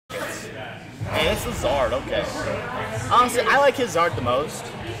nice. Hey, it's the Zard, okay. Honestly, I like his Zard the most.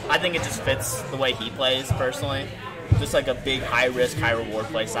 I think it just fits the way he plays, personally. Just like a big high-risk, high-reward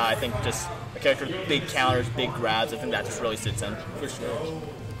play style. I think just a character with big counters, big grabs, I think that just really sits in. For sure.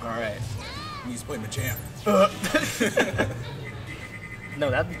 Alright. He needs to play Machamp. No,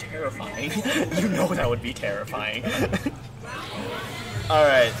 that'd be terrifying. You know that would be terrifying.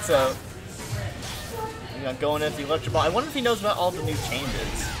 Alright, so... going into the Electro Ball. I wonder if he knows about all the new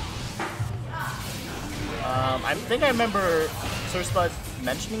changes. I think I remember Source Bud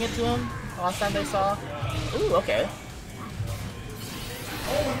mentioning it to him last time they saw. Ooh, okay.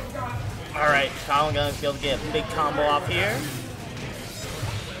 Alright, I'm gonna be able to get a big combo off here.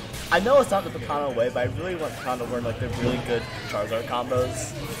 I know it's not the Picano way, but I really want Picano to learn like the really good Charizard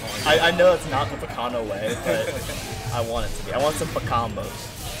combos. I know it's not the Picano way, but I want it to be. I want some Picombos.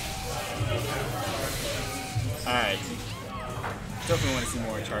 Alright. Definitely want to see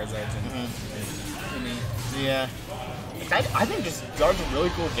more Charizards. Yeah. I think just Zard's a really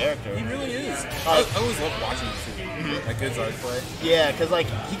cool character. He really is. I always love watching him too. Like good Zard play. Yeah, because like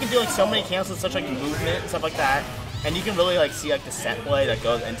he can do like so many cancels, such like movement and stuff like that, and you can really like see like the set play that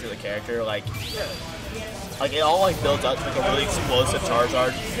goes into the character. Like it all like builds up to like a really explosive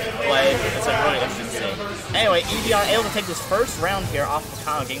Charizard play. It's like really interesting to see. Anyway, Eeveeon able to take this first round here off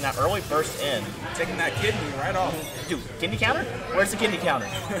Picano, getting that early burst in. Taking that kidney right off. Dude, kidney counter? Where's the kidney counter?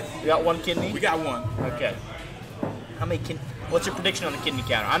 We got one kidney? We got one. Okay. How many what's your prediction on the kidney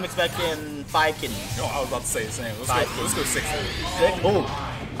counter? I'm expecting 5 kidneys. Oh, I was about to say the same. Let's go 6. 6? Oh.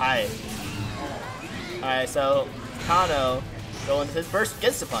 Alright. Alright, so Picano going into his burst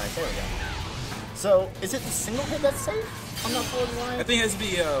gets the punish. There we go. So, is it the single hit that's safe on that forward line? I think it has to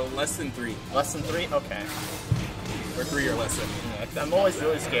be less than 3. Less than 3? Okay. Or 3 or less than. Yeah, I'm always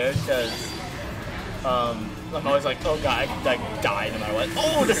really scared because I'm always like, oh god, I died no matter what.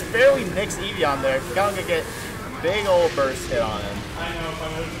 Oh, just barely nicks Eeveeon there. Picano gonna get a big old burst hit on him.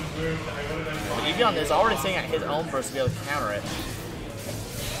 But Eeveeon is already sitting at his own burst to be able to counter it.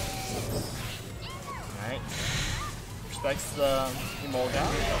 Alright. Respects the Emolga.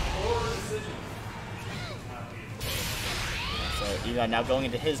 So Eeveeon now going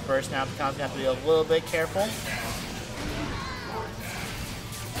into his burst now. Picano's gonna have to be a little bit careful.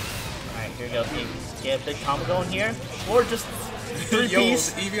 Alright, here we go. Get a big combo going here. Or just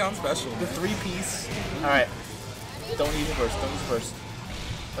 3-piece. Eeveeon special. The 3-piece. Alright. Don't use the burst. Don't use the burst.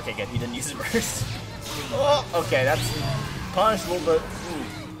 Okay, good. He didn't use the burst. Oh, okay, that's punished a little bit.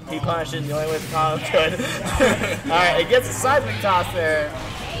 He punished it the only way Picano could. Alright, it gets a seismic toss there.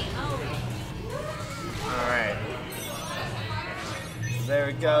 Alright. So there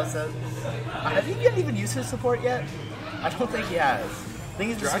we go. So, have you even used his support yet? I don't think he has. I think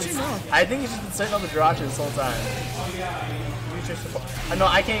he's just been sitting on the Jirachi this whole time. No,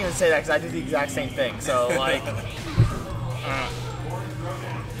 I can't even say that because I do the exact same thing. So, like...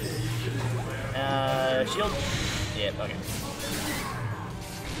 shield? Yeah, okay.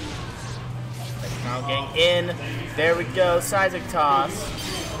 Now getting in. There we go. Seismic toss.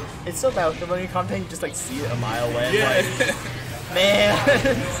 It's so bad when you're commentating, you just like see it a mile away. Yeah. Like,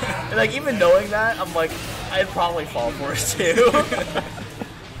 man. Like, even knowing that, I'm like, I'd probably fall for it too.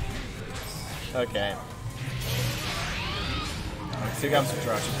 Okay. So you got some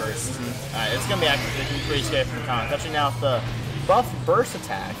Jirachi burst. Alright, it's gonna be actually pretty scary for Picano. Especially now with the buff burst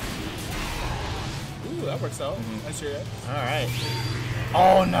attack. Ooh, that works out. That's your Alright.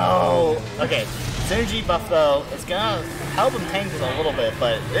 Oh no! Okay, synergy buff though, it's gonna help him tank this a little bit,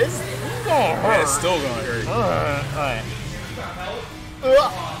 but it's gonna hurt. Yeah, it's still gonna hurt. Alright.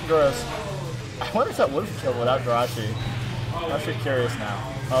 Gross. I wonder if that would have killed without Jirachi. I'm actually curious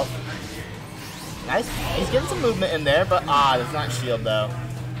now. Oh. Nice. He's getting some movement in there, but that's not shield though.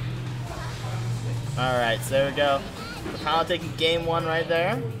 Alright, so there we go. Picano taking game 1 right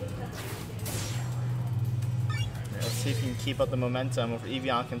there. Let's see if he can keep up the momentum, or if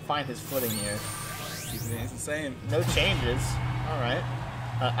Eeveeon can find his footing here. Keep it the same. No changes. Alright.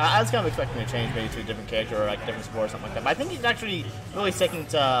 I was kind of expecting a change maybe to a different character or like a different sport or something like that. But I think he's actually really sticking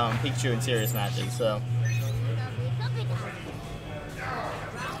to Pikachu in serious matches, so.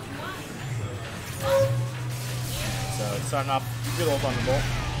 So starting off good old Thunderbolt.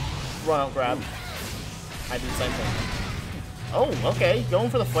 Run out grab. I do the same thing. Oh, okay.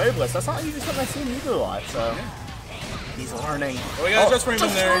 Going for the Flare Blitz. That's not usually something I see him do a lot, so. He's learning. Oh, we got just frame in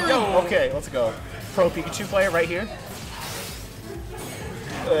there. Yo. Okay, let's go. Pro Pikachu player right here.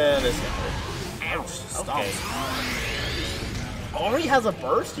 This guy. Ouch. Okay. Already has a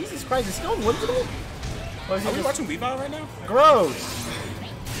burst? Jesus Christ, is still invincible? Are we watching Eeveeon right now? Gross.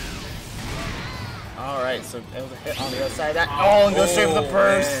 Alright, so it was a hit on the other side of that. Oh, and goes straight for the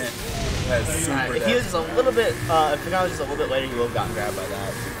burst. Man. That is super Alright, if dead. he was just a little bit, if Picano was just a little bit later, he would have gotten grabbed by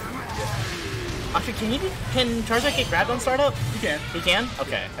that. Actually, can Charizard get grabbed on startup? You can. He can?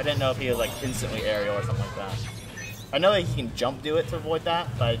 Okay. I didn't know if he was like instantly aerial or something like that. I know that he can jump do it to avoid that,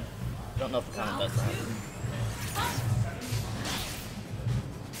 but I don't know if Picano does that.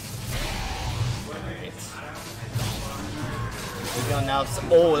 We're going now.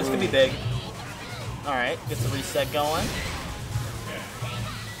 Oh, this could be big. Alright, gets the reset going.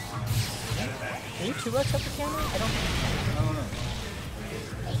 Can you 2x up the camera? I don't know.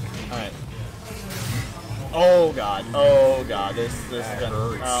 Alright. Oh god. Oh god. This is gonna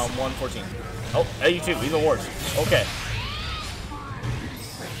 114. Oh, you too, even worse. Okay.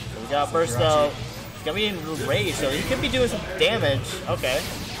 So we got burst though. He's gonna be in rage, so he could be doing some damage. Okay.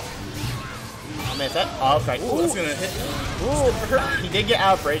 Oh man, is that okay. Ooh, that's gonna hit. Ooh, he did get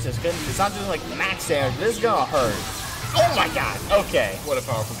out of braces. It's not doing like max damage. This is gonna hurt. Oh my god. Okay. What a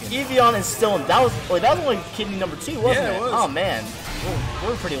powerful kidney. Eeveeon is still in. That was only kidney number 2, wasn't Yeah, it? it was. Oh man.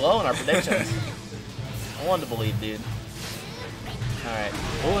 We're pretty low in our predictions. I wanted to believe, dude. Alright.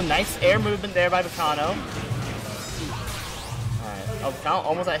 Oh, nice air movement there by Picano. Alright. Oh, Picano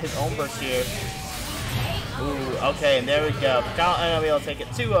almost at his own burst here. Ooh, okay, and there we go. Picano and we'll take it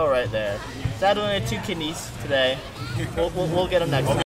 2-0 right there. Sadly, only 2 kidneys today. We'll get him next time.